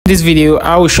this video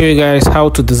I will show you guys how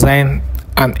to design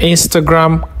an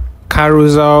Instagram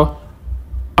carousel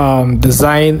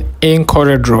design in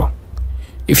CorelDraw.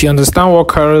 If you understand what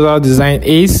carousel design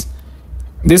is,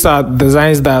 these are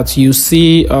designs that you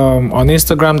see on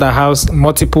Instagram that has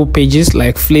multiple pages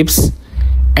like flips,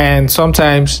 and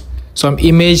sometimes some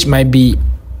image might be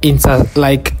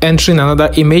entering another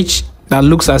image that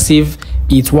looks as if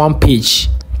it's one page.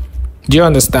 Do you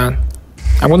understand?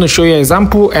 I'm going to show you an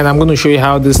example, and I'm going to show you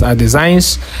how these are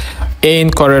designs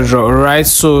in CorelDraw. All right,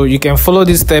 so you can follow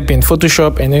this step in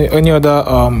Photoshop and any other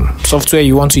software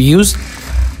you want to use.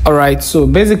 All right, so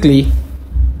basically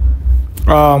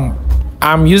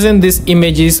I'm using these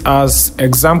images as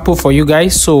example for you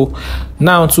guys. So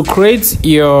now to create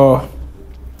your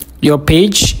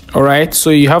page, all right,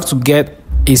 so you have to get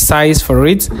a size for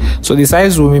it. So the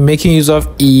size we'll be making use of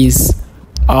is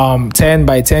 10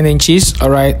 by 10 inches. All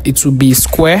right, it will be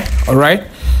square. All right,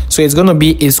 so it's going to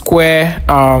be a square,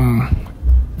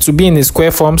 to be in a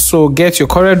square form. So get your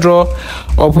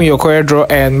CorelDraw, open your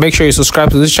CorelDraw, and make sure you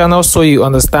subscribe to this channel so you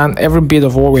understand every bit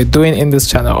of what we're doing in this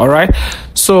channel. All right,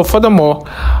 so furthermore,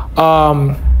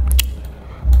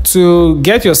 to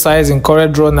get your size in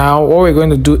CorelDraw, now what we're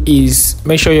going to do is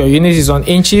make sure your unit is on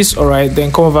inches. All right,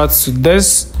 then come over to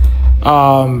this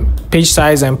page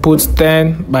size and put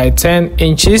 10 by 10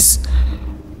 inches,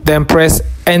 then press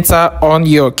enter on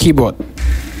your keyboard.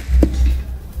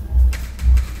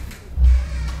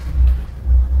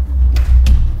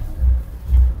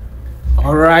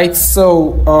 All right,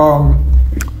 so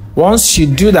once you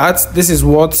do that, this is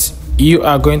what you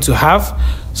are going to have.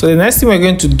 So the next thing we're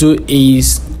going to do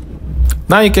is,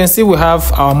 now you can see we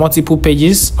have our multiple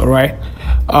pages. All right,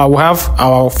 we have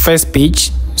our first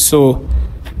page. So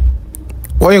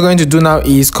what you're going to do now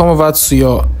is come over to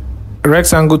your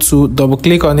rectangle tool, double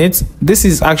click on it. This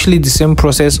is actually the same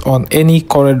process on any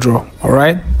CorelDraw, all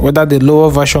right, whether the lower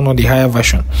version or the higher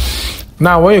version.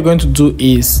 Now what you're going to do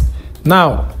is,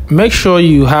 now make sure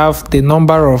you have the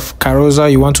number of carousel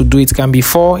you want to do. It can be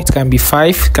 4, it can be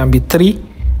 5, it can be 3,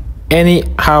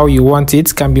 anyhow you want it.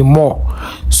 It can be more.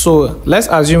 So let's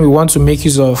assume we want to make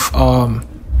use of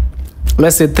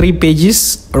let's say 3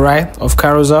 pages, right, of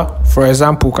carousel, for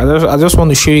example. I just want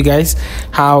to show you guys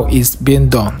how it's being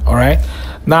done. All right,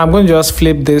 now I'm going to just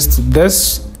flip this to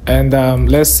this, and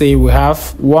let's say we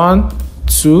have 1,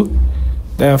 2,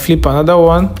 then flip another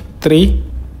one, 3.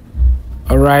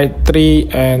 All right, 3,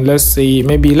 and let's say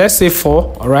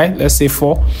 4. All right, let's say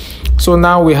 4. So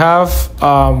now we have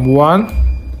 1,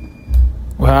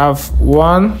 we have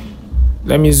 1.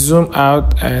 Let me zoom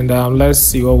out, and let's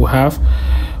see what we have.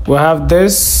 We have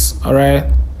this. All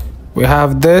right, we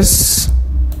have this,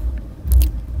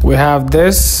 we have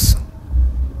this,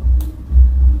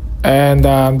 and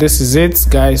this is it,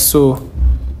 guys. So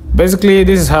basically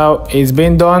this is how it's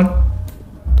been done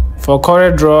for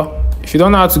CorelDraw. If you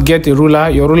don't know how to get a ruler,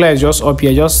 your ruler is just up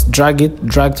here, just drag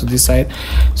to this side.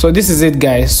 So this is it,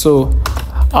 guys. So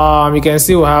you can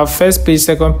see we have first page,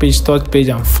 second page, third page,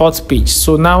 and fourth page.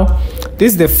 So now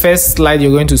this is the first slide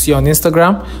you're going to see on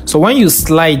Instagram. So when you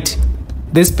slide,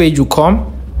 this page will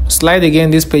come, slide again,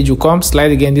 this page will come,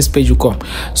 slide again, this page will come.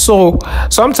 So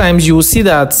sometimes you will see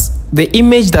that the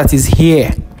image that is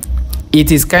here,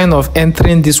 it is kind of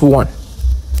entering this one,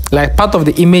 like part of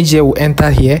the image here will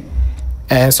enter here,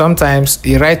 and sometimes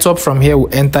the right up from here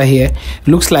will enter here. It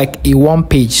looks like a one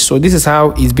page. So this is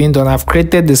how it's being done. I've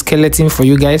created the skeleton for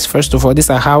you guys. First of all, these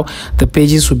are how the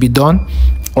pages will be done.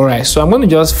 All right, so I'm going to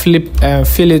just flip and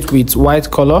fill it with white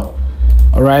color.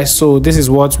 All right, so this is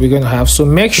what we're going to have. So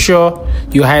make sure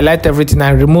you highlight everything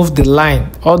and remove the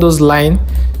line, all those line,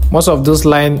 most of those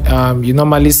line you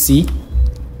normally see.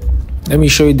 Let me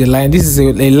show you the line. This is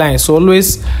a line, so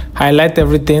always highlight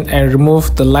everything and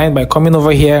remove the line by coming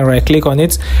over here and right click on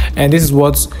it, and this is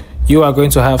what you are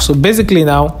going to have. So basically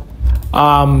now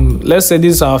let's say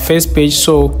this is our first page.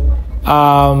 So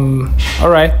all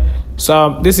right,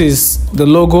 so this is the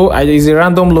logo. It's a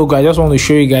random logo. I just want to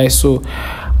show you guys. So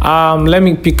let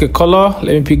me pick a color. Let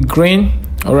me pick green.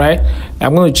 All right,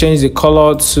 I'm going to change the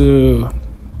color to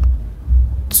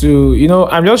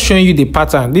I'm just showing you the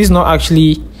pattern. This is not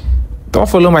actually, don't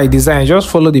follow my design, just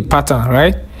follow the pattern.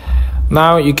 Right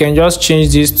now you can just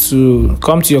change this to,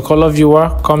 come to your color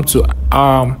viewer, come to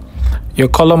your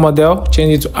color model,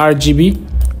 change it to RGB.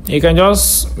 You can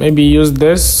just maybe use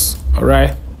this. All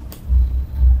right,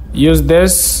 use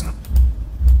this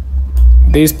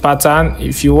pattern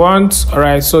if you want. All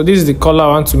right, so this is the color I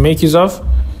want to make use of.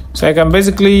 So I can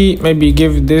basically maybe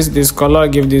give this color,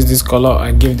 give this color,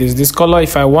 and give this color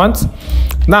if I want.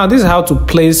 Now this is how to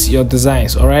place your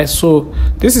designs. All right, so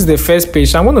this is the first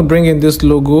page. So I'm going to bring in this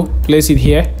logo, place it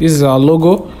here. This is our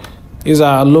logo. is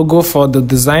our logo for the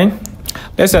design.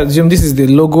 Let's assume this is the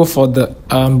logo for the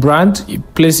brand. You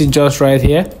place it just right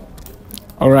here.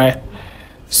 All right,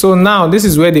 so now this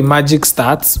is where the magic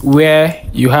starts, where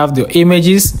you have the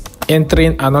images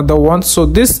entering another one. So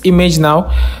this image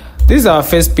now, this is our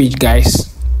first page,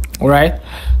 guys. All right,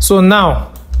 so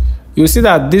now you see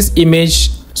that this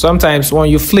image, sometimes when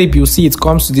you flip, you see it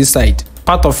comes to this side,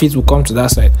 part of it will come to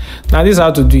that side. Now this is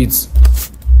how to do it.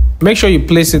 Make sure you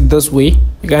place it this way.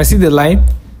 You can see the line,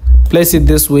 place it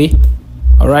this way.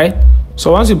 All right,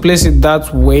 so once you place it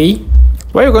that way,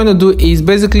 what you're going to do is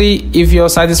basically, if you're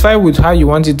satisfied with how you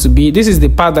want it to be, this is the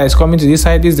part that is coming to this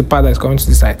side, this is the part that is coming to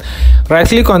this side. Right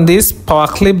click on this, power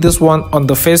clip this one on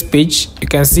the first page. You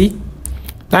can see.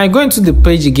 Now you go into the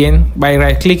page again by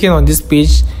right clicking on this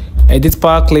page, edit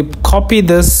power clip, copy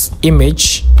this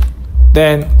image,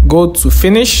 then go to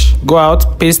finish, go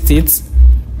out, paste it.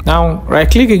 Now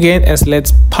right click again and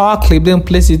select power clip, then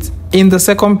place it in the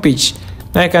second page.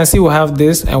 Now you can see we have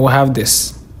this and we have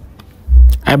this.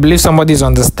 I believe somebody is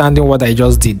understanding what I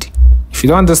just did. If you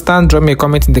don't understand, drop me a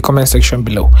comment in the comment section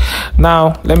below.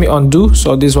 Now let me undo.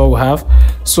 So this is what we have.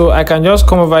 So I can just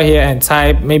come over here and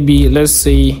type, maybe let's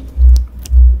say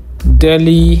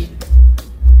daily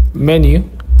menu.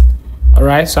 All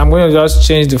right, so I'm going to just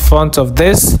change the font of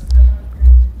this.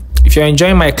 If you're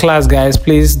enjoying my class, guys,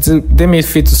 please do me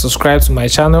fit to subscribe to my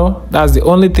channel. That's the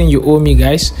only thing you owe me,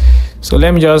 guys. So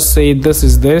let me just say this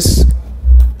is this.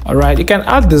 All right, you can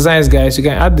add designs, guys. You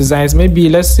can add designs. Maybe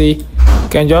let's say you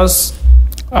can just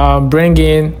bring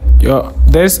in your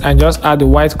this and just add the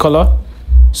white color.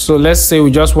 So let's say we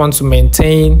just want to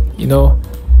maintain, you know,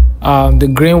 the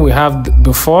green we have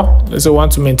before. Let's say we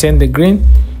want to maintain the green,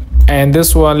 and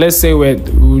this one, let's say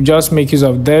we just make use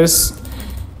of this.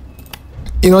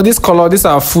 You know, this color, this is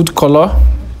our food color.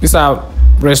 These are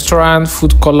restaurant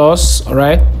food colors. All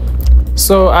right,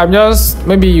 so I'm just,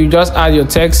 maybe you just add your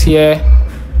text here.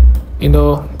 You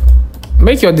know,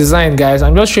 make your design, guys.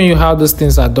 I'm just showing you how those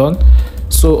things are done.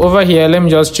 So over here, let me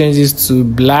just change this to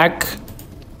black.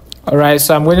 All right,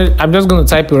 so I'm just going to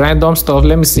type a random stuff.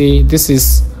 Let me say this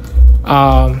is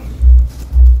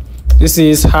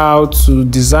how to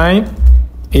design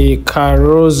a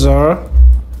carousel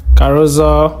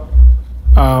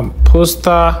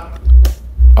poster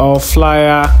or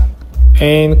flyer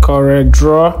in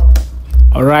CorelDraw.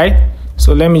 All right,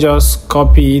 so let me just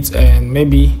copy it and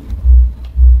maybe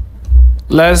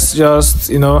let's just,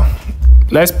 you know,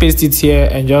 let's paste it here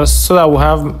and just so that we'll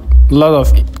have a lot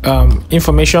of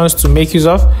informations to make use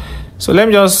of. So let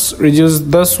me just reduce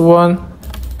this one,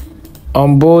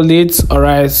 unbold it. All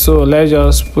right, so let's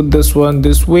just put this one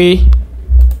this way,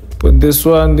 put this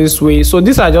one this way. So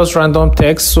these are just random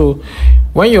text. So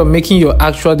when you're making your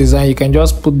actual design, you can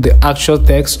just put the actual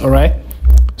text. All right,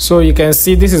 so you can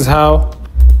see this is how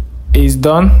it's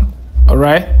done. All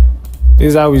right, this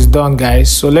is how it's done, guys.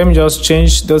 So let me just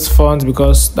change this font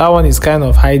because that one is kind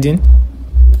of hiding.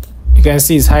 You can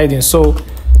see it's hiding. So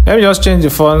let me just change the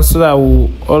font so that we'll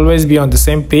always be on the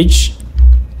same page.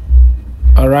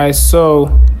 All right,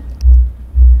 so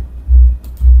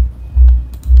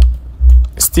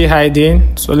still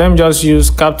hiding. So let me just use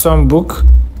Captain Book.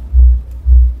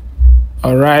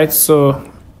 All right, so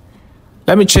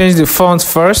let me change the font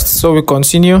first so we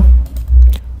continue.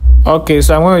 Okay,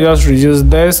 so I'm going to just reduce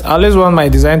this. I always want my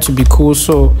design to be cool,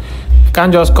 so I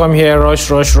can't just come here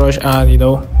rush and, you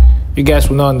know, you guys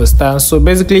will not understand. So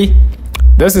basically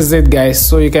this is it, guys.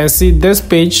 So you can see this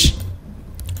page.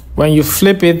 When you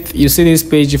flip it, you see this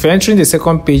page. If you're entering the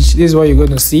second page, this is what you're going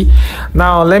to see.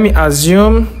 Now let me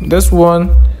assume this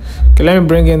one. Okay, let me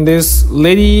bring in this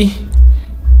lady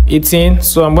eating.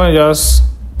 So I'm going to just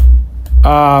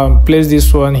place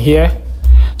this one here.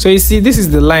 So you see this is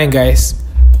the line, guys,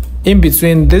 in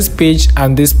between this page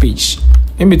and this page.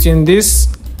 In between this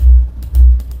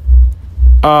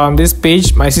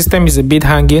page, my system is a bit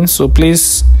hanging, so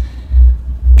please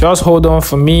just hold on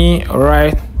for me. All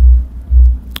right,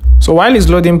 so while it's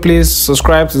loading, please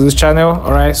subscribe to this channel.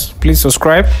 All right, please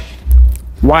subscribe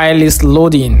while it's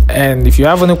loading, and if you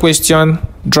have any question,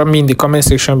 drop me in the comment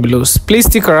section below. Please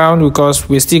stick around because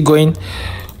we're still going.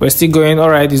 All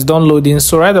right, it's done loading.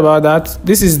 So right about that,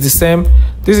 this is the same.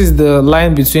 This is the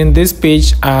line between this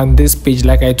page and this page,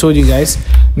 like I told you guys.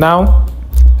 Now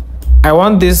I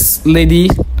want this lady,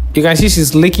 you can see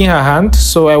she's licking her hand,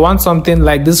 so I want something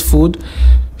like this food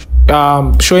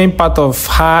showing part of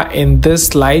her in this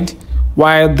slide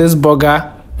while this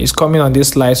burger is coming on this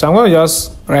slide. So I'm going to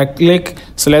just right click,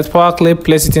 select power clip,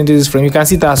 place it into this frame. You can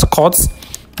see it as cuts.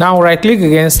 Now right click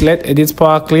again, select edit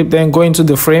power clip, then go into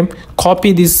the frame,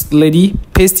 copy this lady,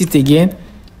 paste it again,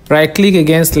 right click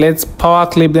again, select power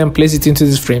clip, then place it into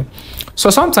this frame. So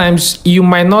sometimes you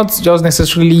might not just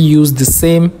necessarily use the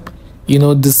same, you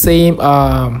know, the same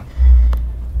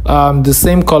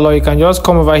color. You can just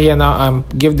come over here now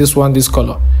and give this one this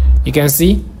color. You can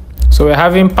see, so we're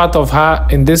having part of her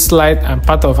in this slide and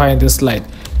part of her in this slide.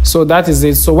 So that is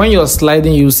it. So when you're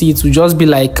sliding, you see it will just be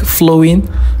like flowing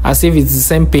as if it's the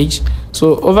same page.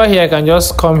 So over here I can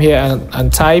just come here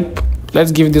and type,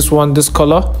 let's give this one this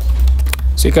color.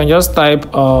 So you can just type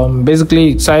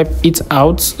basically type it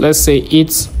out, let's say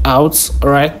it out. All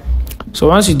right, so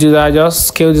once you do that, just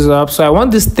scale this up. So I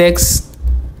want this text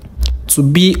to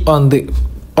be on the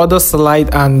other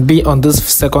slide and be on this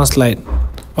second slide.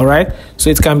 All right, so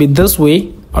it can be this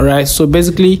way. All right, so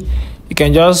basically you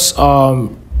can just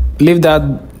leave that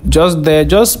just there.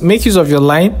 Just make use of your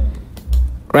line,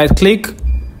 right click,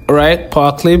 all right,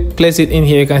 power clip, place it in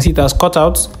here. You can see it has cut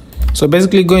out. So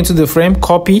basically go into the frame,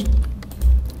 copy,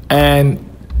 and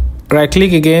right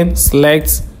click again,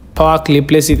 select power clip,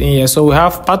 place it in here. So we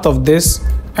have part of this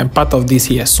and part of this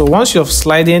here. So once you're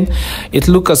sliding, it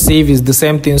looks as if it's the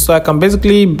same thing. So I can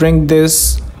basically bring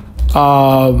this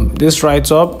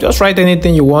right up. Just write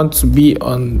anything you want to be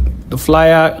on the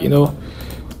flyer, you know,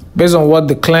 based on what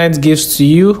the client gives to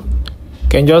you. You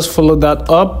can just follow that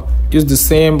up, use the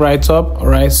same right up. All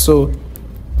right, so you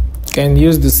can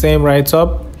use the same right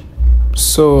up.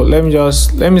 So let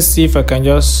me see if I can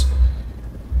just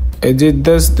edit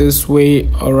this way.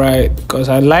 All right, because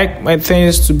I like my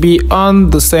things to be on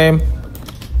the same.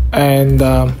 And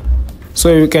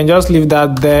so you can just leave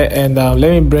that there. And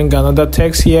let me bring another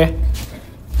text here.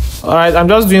 All right, I'm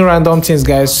just doing random things,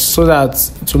 guys, so that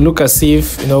to look as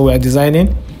if, you know, we're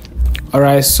designing. All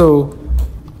right, so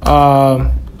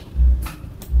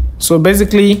so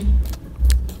basically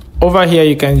over here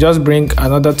you can just bring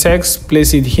another text,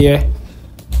 place it here.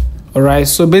 All right,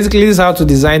 so basically this is how to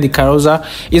design the carousel.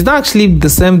 It's not actually the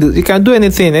same, you can do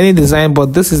anything, any design,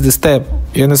 but this is the step,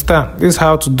 you understand? This is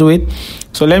how to do it.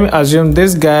 So let me assume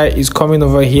this guy is coming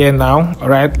over here now. All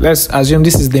right, let's assume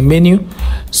this is the menu.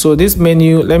 So this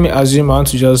menu, let me assume I want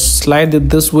to just slide it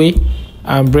this way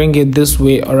and bring it this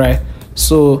way. All right,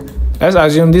 so let's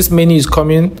assume this menu is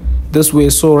coming this way.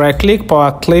 So right click,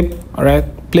 power clip, all right,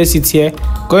 place it here,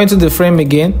 go into the frame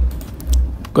again,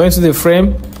 go into the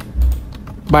frame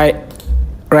by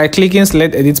right clicking,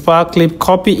 select edit power clip,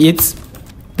 copy it,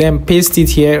 then paste it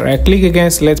here, right click again,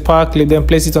 select power clip, then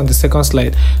place it on the second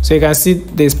slide. So you can see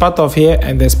there's part of here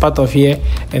and there's part of here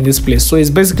in this place. So it's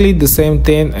basically the same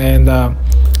thing, and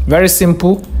very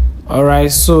simple. All right,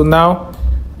 so now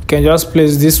you can just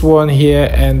place this one here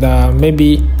and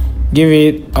maybe give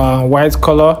it white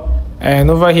color,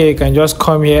 and over here you can just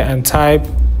come here and type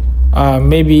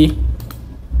maybe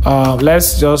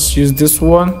let's just use this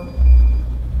one.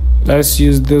 Let's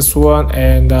use this one,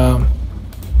 and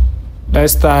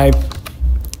let's type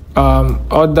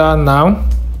order now.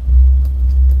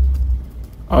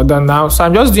 So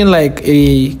I'm just doing like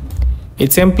a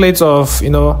template of, you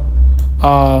know,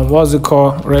 what's it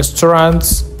called,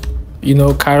 restaurants, you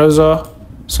know, carousel.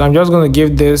 So I'm just going to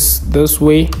give this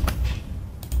way.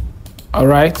 All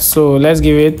right, so let's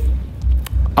give it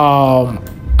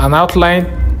an outline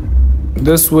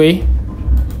this way.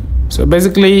 So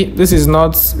basically this is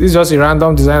just a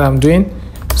random design I'm doing.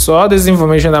 So all this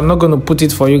information, I'm not going to put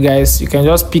it for you guys. You can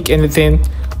just pick anything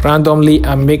randomly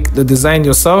and make the design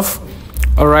yourself.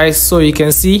 All right, so you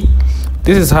can see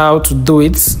this is how to do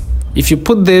it. If you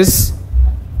put this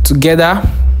together,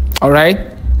 all right,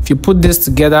 if you put this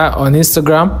together on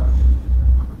Instagram,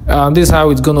 this is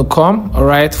how it's going to come. All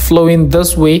right, flowing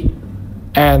this way,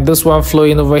 and this one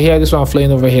flowing over here, this one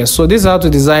flowing over here. So this is how to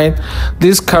design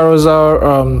this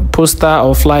carousel poster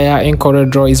or flyer in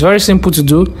CorelDraw. It's very simple to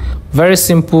do, very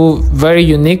simple, very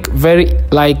unique, very,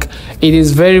 like, it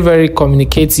is very, very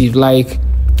communicative, like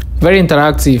very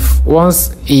interactive.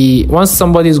 Once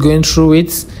somebody is going through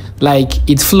it, like,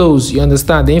 it flows, you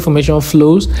understand, the information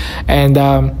flows, and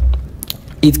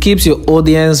it keeps your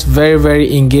audience very,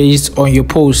 very engaged on your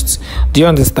posts. Do you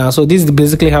understand? So this is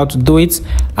basically how to do it,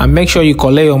 and make sure you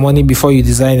collect your money before you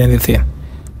design anything.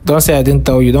 Don't say I didn't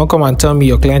tell you. Don't come and tell me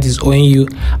your client is owing you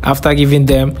after giving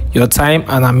them your time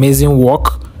and amazing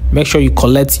work. Make sure you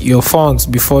collect your funds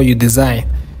before you design.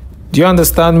 Do you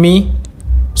understand me?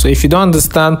 So if you don't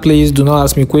understand, please do not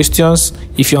ask me questions.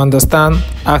 If you understand,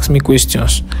 ask me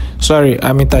questions. Sorry,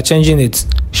 I'm interchanging it.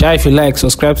 Share if you like,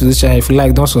 subscribe to this channel. If you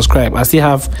like, don't subscribe. I still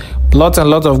have lots and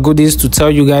lots of goodies to tell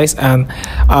you guys, and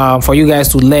for you guys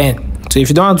to learn. So if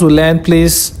you don't want to learn,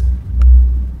 please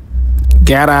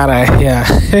get out of here.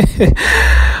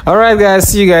 All right, guys,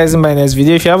 see you guys in my next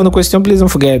video. If you have any question, please don't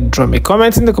forget, drop me a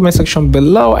comment in the comment section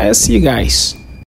below. I'll see you guys.